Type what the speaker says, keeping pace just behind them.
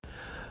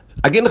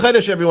Agin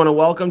Chaydash, everyone, and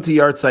welcome to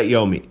Yartzeit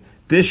Yomi.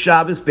 This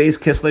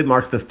Shabbos-based Kislev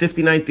marks the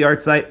 59th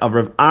Yartzeit of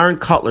Rav Aharon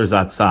Kotler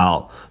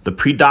Zatzal, the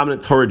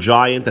predominant Torah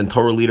giant and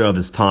Torah leader of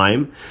his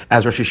time,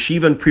 as Rosh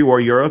Yeshiva in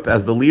pre-war Europe,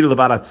 as the leader of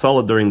the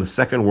Hatzalah during the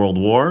Second World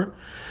War,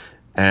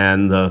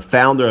 and the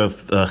founder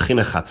of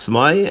Chinuch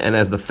Hatzmai, and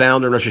as the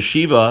founder of Rosh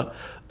Yeshiva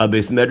of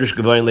Beis Medrash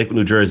Gavoy in Lakewood,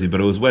 New Jersey.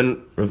 But it was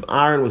when Rav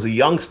Aharon was a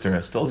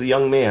youngster, still as a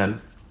young man,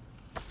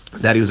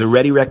 that he was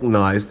already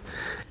recognized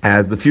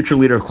as the future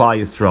leader of Klal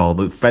Yisrael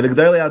by the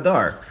Gedolei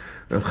Adar.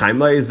 Rav Chaim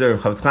Leizer,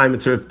 Chavetz Chaim,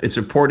 it's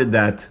reported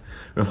that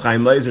Rav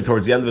Chaim Leizer,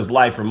 towards the end of his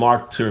life,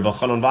 remarked to Rav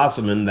Aharon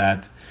Kotler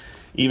that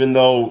even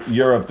though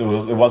Europe there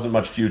wasn't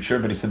much future,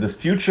 but he said there's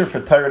future for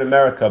Torah in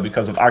America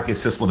because of Arke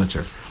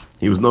Shislovitzer.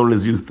 He was known in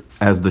his youth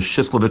as the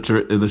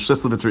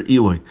Shislovitzer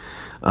Iluy.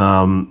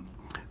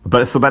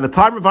 But so by the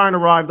time Rav Aharon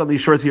arrived on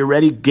these shores, he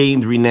already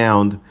gained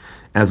renown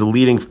as a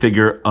leading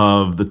figure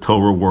of the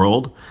Torah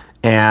world,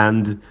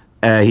 and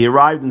he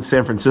arrived in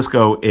San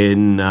Francisco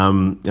on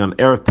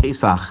Erev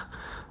Pesach,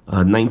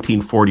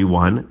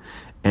 1941,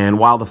 and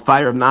while the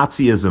fire of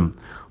Nazism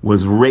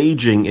was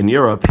raging in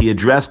Europe, he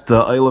addressed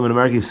the Olam in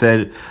America. He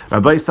said,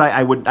 Rabbi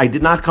Isai, I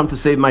did not come to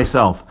save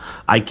myself.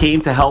 I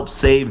came to help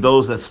save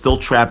those that's still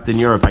trapped in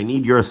Europe. I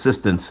need your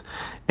assistance.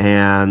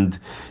 And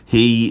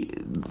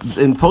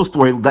in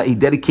post-war, he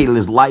dedicated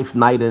his life,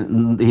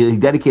 he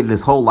dedicated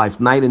his whole life,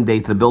 night and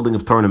day, to the building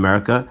of Torah in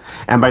America.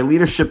 And by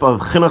leadership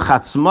of Chinuch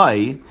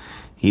Hatzmai,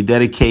 he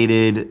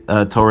dedicated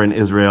Torah in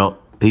Israel.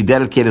 He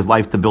dedicated his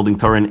life to building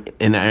Torah in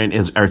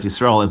Eretz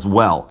Yisrael as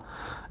well.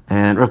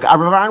 And Rav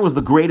Aharon was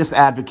the greatest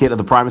advocate of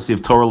the primacy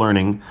of Torah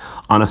learning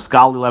on a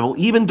scholarly level,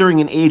 even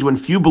during an age when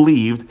few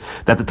believed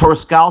that the Torah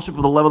scholarship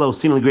of the level that was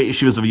seen in the great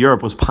yeshivas of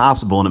Europe was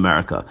possible in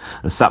America.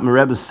 The Satmar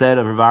Rebbe said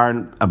of Rav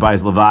Aharon by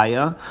his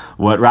Levaya,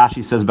 what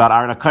Rashi says about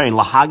Aharon HaKohen,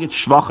 Lahagit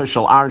Shvacha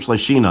Shel Aharon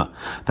Shleshina,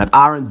 that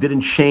Aharon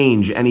didn't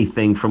change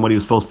anything from what he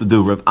was supposed to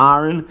do. Rav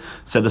Aharon,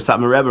 said the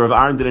Satmar Rebbe, Rav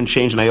Aharon didn't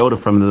change an iota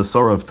from the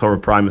Sorah of Torah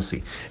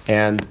primacy.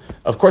 And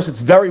of course, it's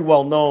very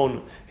well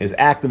known, his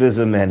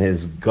activism and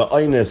his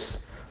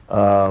ga'oinus,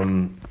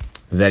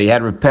 that he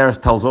had. Paris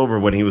tells over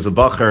when he was a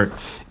bacher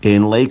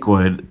in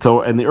Lakewood,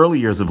 in the early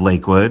years of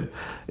Lakewood,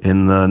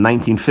 in the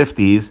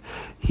 1950s,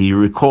 he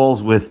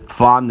recalls with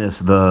fondness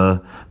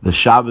the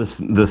Shabbos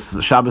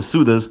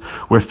Sudas,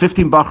 where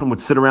 15 bachrim would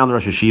sit around the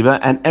Rosh Yeshiva,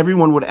 and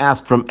everyone would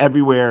ask from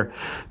everywhere.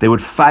 They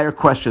would fire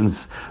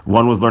questions.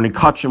 One was learning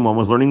Kachim, one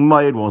was learning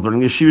Mayid, one was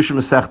learning Yeshiva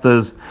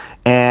Masechtas,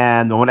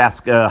 and one would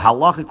ask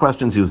halachic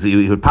questions. He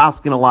would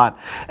paskin a lot,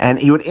 and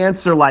he would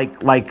answer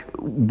like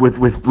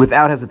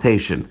without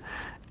hesitation.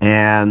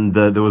 And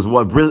there was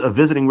a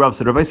visiting Rav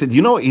said, Rabbi said,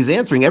 he's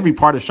answering every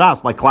part of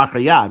Shas like Klach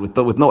Hayad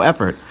with no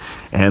effort.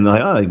 And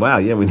they're like, wow,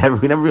 yeah, we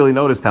never really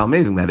noticed how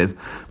amazing that is.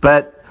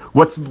 But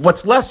what's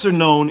lesser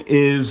known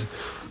is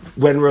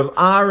when Rav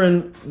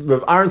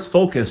Aharon's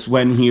focus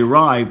when he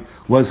arrived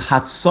was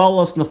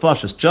Hatzalas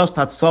Nefashos, just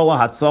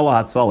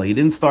Hatzalah. He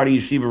didn't start a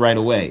yeshiva right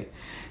away.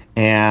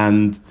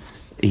 And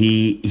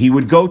he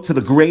would go to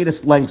the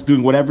greatest lengths,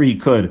 doing whatever he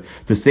could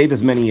to save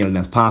as many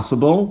as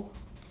possible.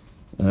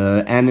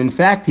 And in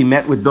fact, he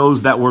met with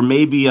those that were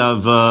maybe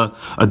of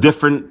a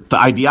different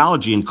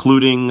ideology,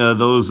 including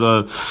those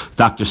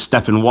Dr.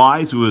 Stephen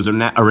Wise, who was a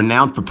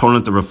renowned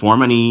proponent of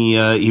reform, and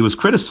he was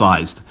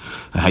criticized.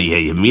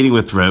 You're meeting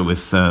with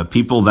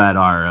people that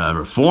are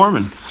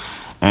reform,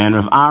 and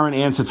Rav Aharon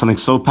answered something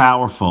so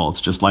powerful.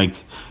 It's just like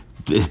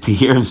to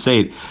hear him say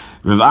it.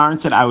 Rav Aharon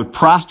said, "I would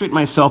prostrate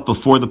myself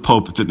before the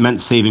Pope if it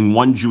meant saving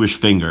one Jewish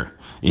finger."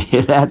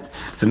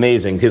 It's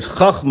amazing. His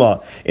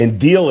chachma in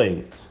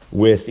dealing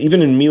with,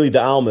 even in Mili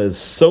D'Alma,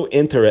 is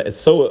it's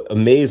so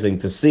amazing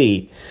to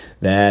see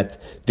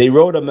that they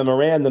wrote a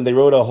memorandum, they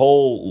wrote a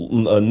whole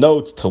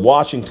note to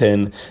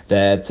Washington,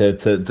 that to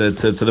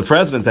the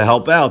president to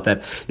help out,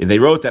 that they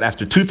wrote that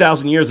after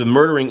 2,000 years of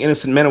murdering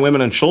innocent men and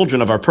women and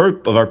children of our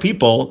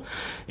people,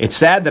 it's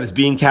sad that it's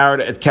being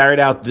carried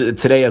out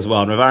today as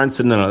well. And Rav Aharon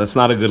said, no, that's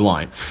not a good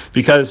line,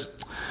 because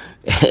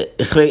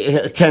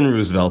Ken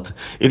Roosevelt,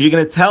 if you're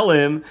going to tell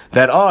him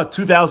that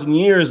 2,000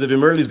 years of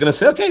murder, he's going to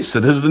say, okay, so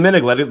this is the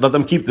minhag, let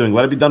them keep doing,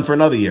 let it be done for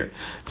another year.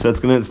 So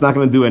it's not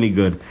going to do any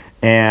good.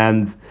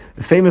 And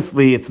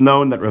famously, it's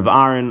known that Rav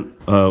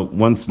Aharon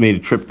once made a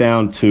trip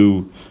down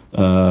to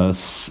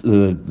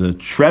the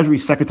Treasury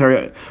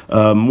Secretary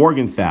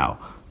Morgenthau,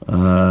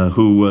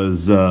 who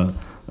was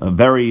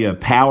very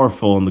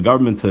powerful in the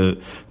government to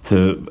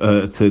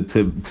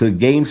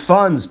gain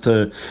funds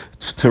to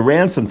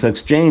ransom, to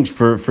exchange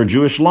for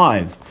Jewish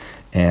lives.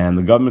 And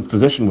the government's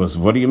position was,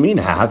 what do you mean?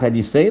 How can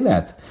you say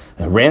that?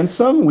 A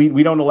ransom?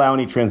 We don't allow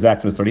any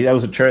transactions. There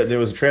was a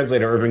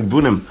translator, Irving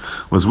Bunim,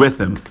 was with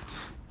him.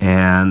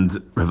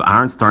 And Rav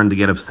Aharon's starting to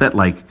get upset,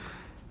 like,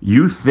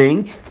 you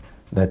think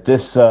that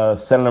this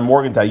Senator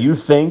Morgenthau, you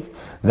think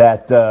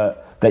that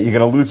you're going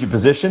to lose your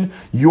position?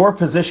 Your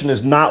position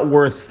is not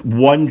worth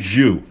one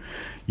Jew.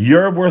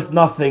 You're worth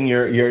nothing.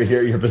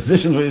 Your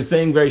position, what you're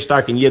saying, very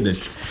stark in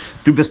Yiddish.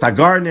 Du bist a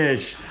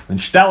garnish, and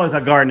Stella is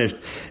a garnish.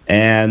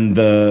 And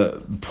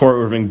poor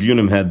Irving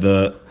Bunim had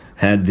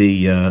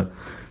the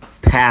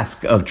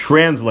task of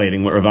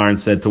translating what Rav Aharon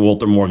said to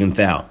Walter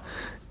Morgenthau.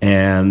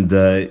 And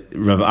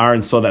Rav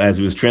Aharon saw that as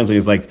he was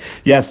translating. He's like,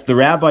 yes, the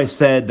rabbi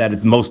said that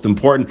it's most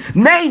important.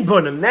 Nein,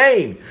 Bunim,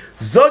 nein!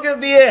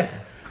 Zogen v'ich!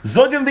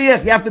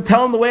 You have to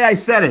tell him the way I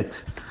said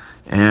it.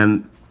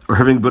 And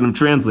Irving Bunim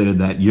translated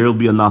that. You'll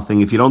be a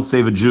nothing. If you don't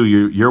save a Jew,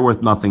 you're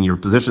worth nothing. Your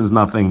position's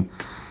nothing.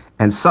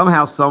 And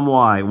somehow,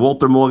 somewhy,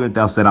 Walter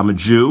Morgenthau said, I'm a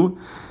Jew,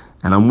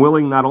 and I'm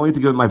willing not only to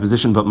give my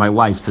position, but my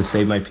life to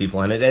save my people.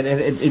 And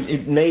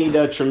it made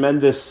a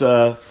tremendous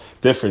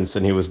difference,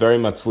 and he was very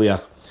much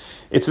sliach.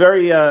 It's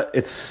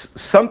it's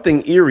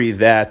something eerie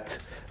that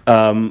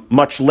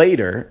much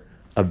later,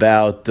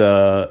 about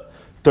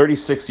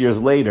 36 years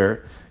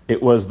later,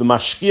 it was the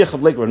mashgiach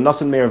of Lakewood,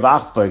 Nassim Meir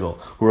Wachtfeigel,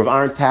 who Rav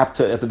Aharon tapped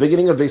to, at the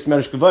beginning of Beis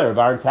Medrash Gevurah,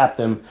 Rav Aharon tapped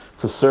him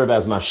to serve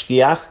as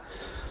mashgiach,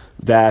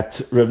 that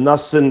Rav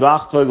Nassim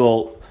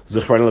Wachtfeigel,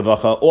 Zichron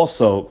Levacha,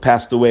 also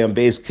passed away on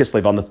Beis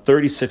Kislev on the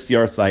 36th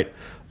yard site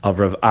of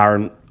Rav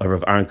Aharon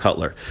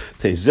Kotler.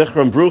 Te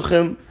Zichron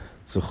Bruchim,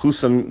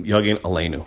 Zechusam Yagin Aleinu.